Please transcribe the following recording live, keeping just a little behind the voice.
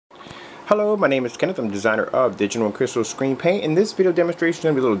Hello, my name is Kenneth. I'm designer of Digital and Crystal Screen Paint. And this video demonstration is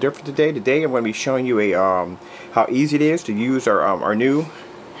going to be a little different today. Today I'm going to be showing you how easy it is to use our new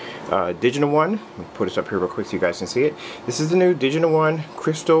Digital One. Let me put this up here real quick so you guys can see it. This is the new Digital One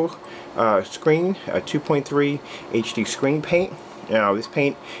Crystal screen, 2.3 HD screen paint. Now this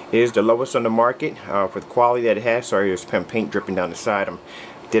paint is the lowest on the market for the quality that it has. Sorry, there's paint dripping down the side. I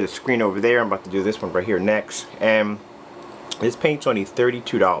did a screen over there. I'm about to do this one right here next. And this paint's only $32.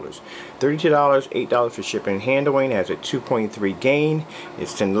 $32, $8 for shipping and handling. It has a 2.3 gain.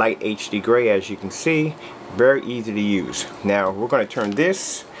 It's in light HD gray, as you can see. Very easy to use. Now we're going to turn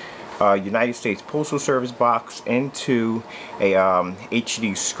this United States Postal Service box into a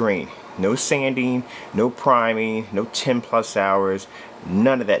HD screen. No sanding, no priming, no 10+ hours,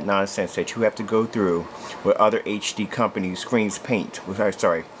 none of that nonsense that you have to go through with other HD companies screen paint.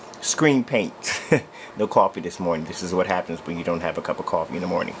 No coffee this morning. This is what happens when you don't have a cup of coffee in the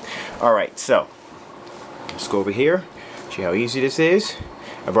morning. Alright, so let's go over here, see how easy this is.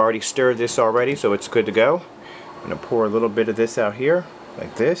 I've already stirred this already, so it's good to go. I'm going to pour a little bit of this out here,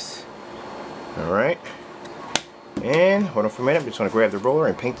 like this. Alright. And hold on for a minute, I'm just going to grab the roller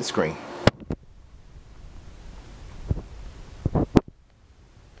and paint the screen.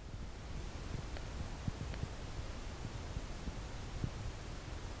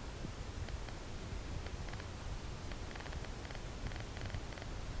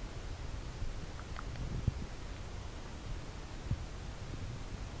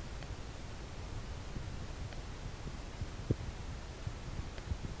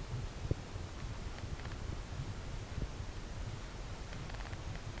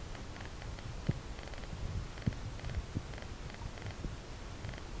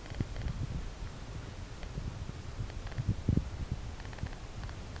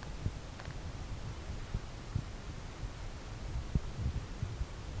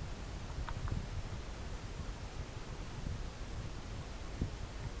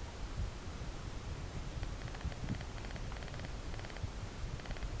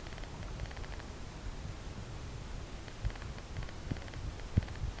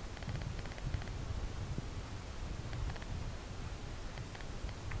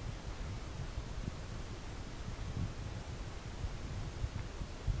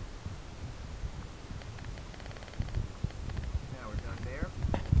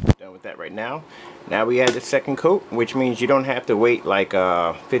 Done with that right now. Now we add the second coat, which means you don't have to wait like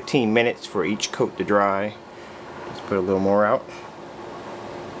 15 minutes for each coat to dry. Let's put a little more out.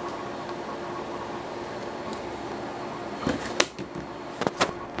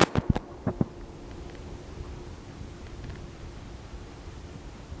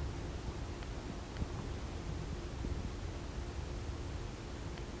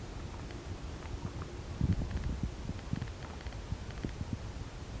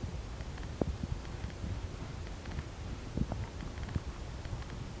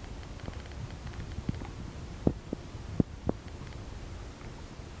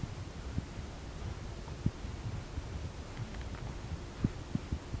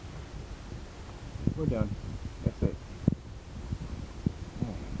 We're done. That's it.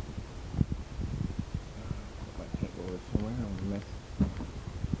 I can't go somewhere. I'll miss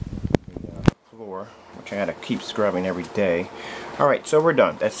the floor, which I gotta keep scrubbing every day. Alright, so we're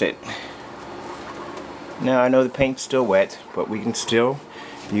done. That's it. Now I know the paint's still wet, but we can still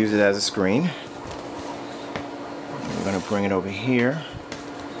use it as a screen. We're gonna bring it over here.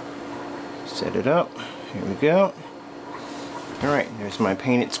 Set it up. Here we go. Alright, there's my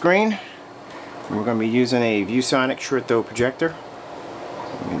painted screen. We're going to be using a ViewSonic short throw projector.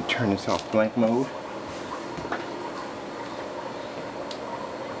 I'm going to turn this off blank mode.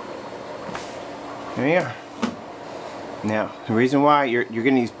 There we are. Now, the reason why you're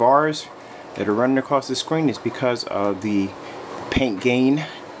getting these bars that are running across the screen is because of the paint gain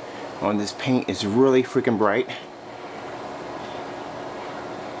on this paint is really freaking bright.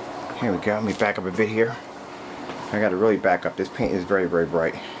 Here we go. Let me back up a bit here. I got to really back up. This paint is very, very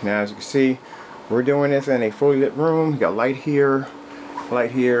bright. Now, as you can see, we're doing this in a fully lit room. You got light here,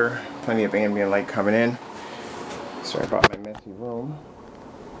 plenty of ambient light coming in. Sorry about my messy room.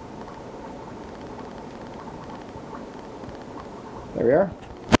 There we are.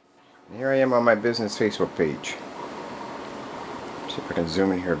 And here I am on my business Facebook page. See if I can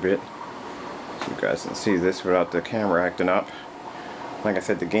zoom in here a bit so you guys can see this without the camera acting up. Like I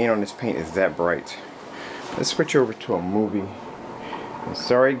said, the gain on this paint is that bright. Let's switch over to a movie. And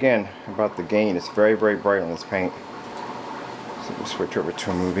sorry again about the gain. It's very, very bright on this paint. So we'll switch over to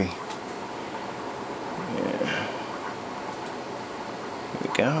a movie. Yeah. Here we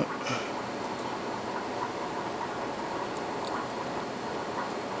go.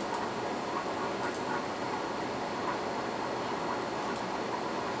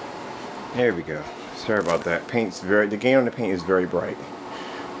 There we go. Sorry about that. The gain on the paint is very bright.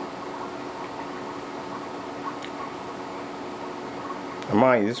 And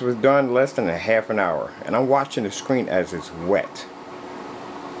mind you, this was done less than a half an hour, and I'm watching the screen as it's wet.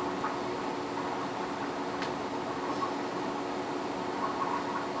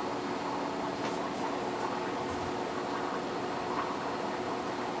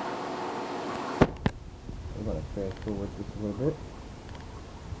 I'm going to fast forward this a little bit.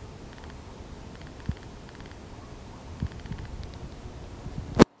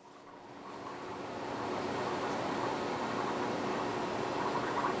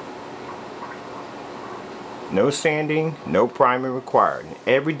 No sanding, no primer required. An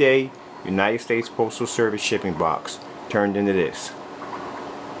everyday United States Postal Service shipping box turned into this.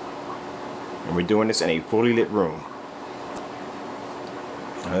 And we're doing this in a fully lit room.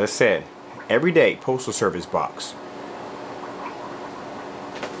 As I said, everyday Postal Service box.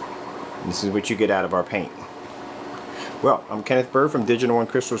 And this is what you get out of our paint. Well, I'm Kenneth Bird from Digital 1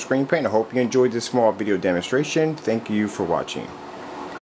 Crystal Screen Paint. I hope you enjoyed this small video demonstration. Thank you for watching.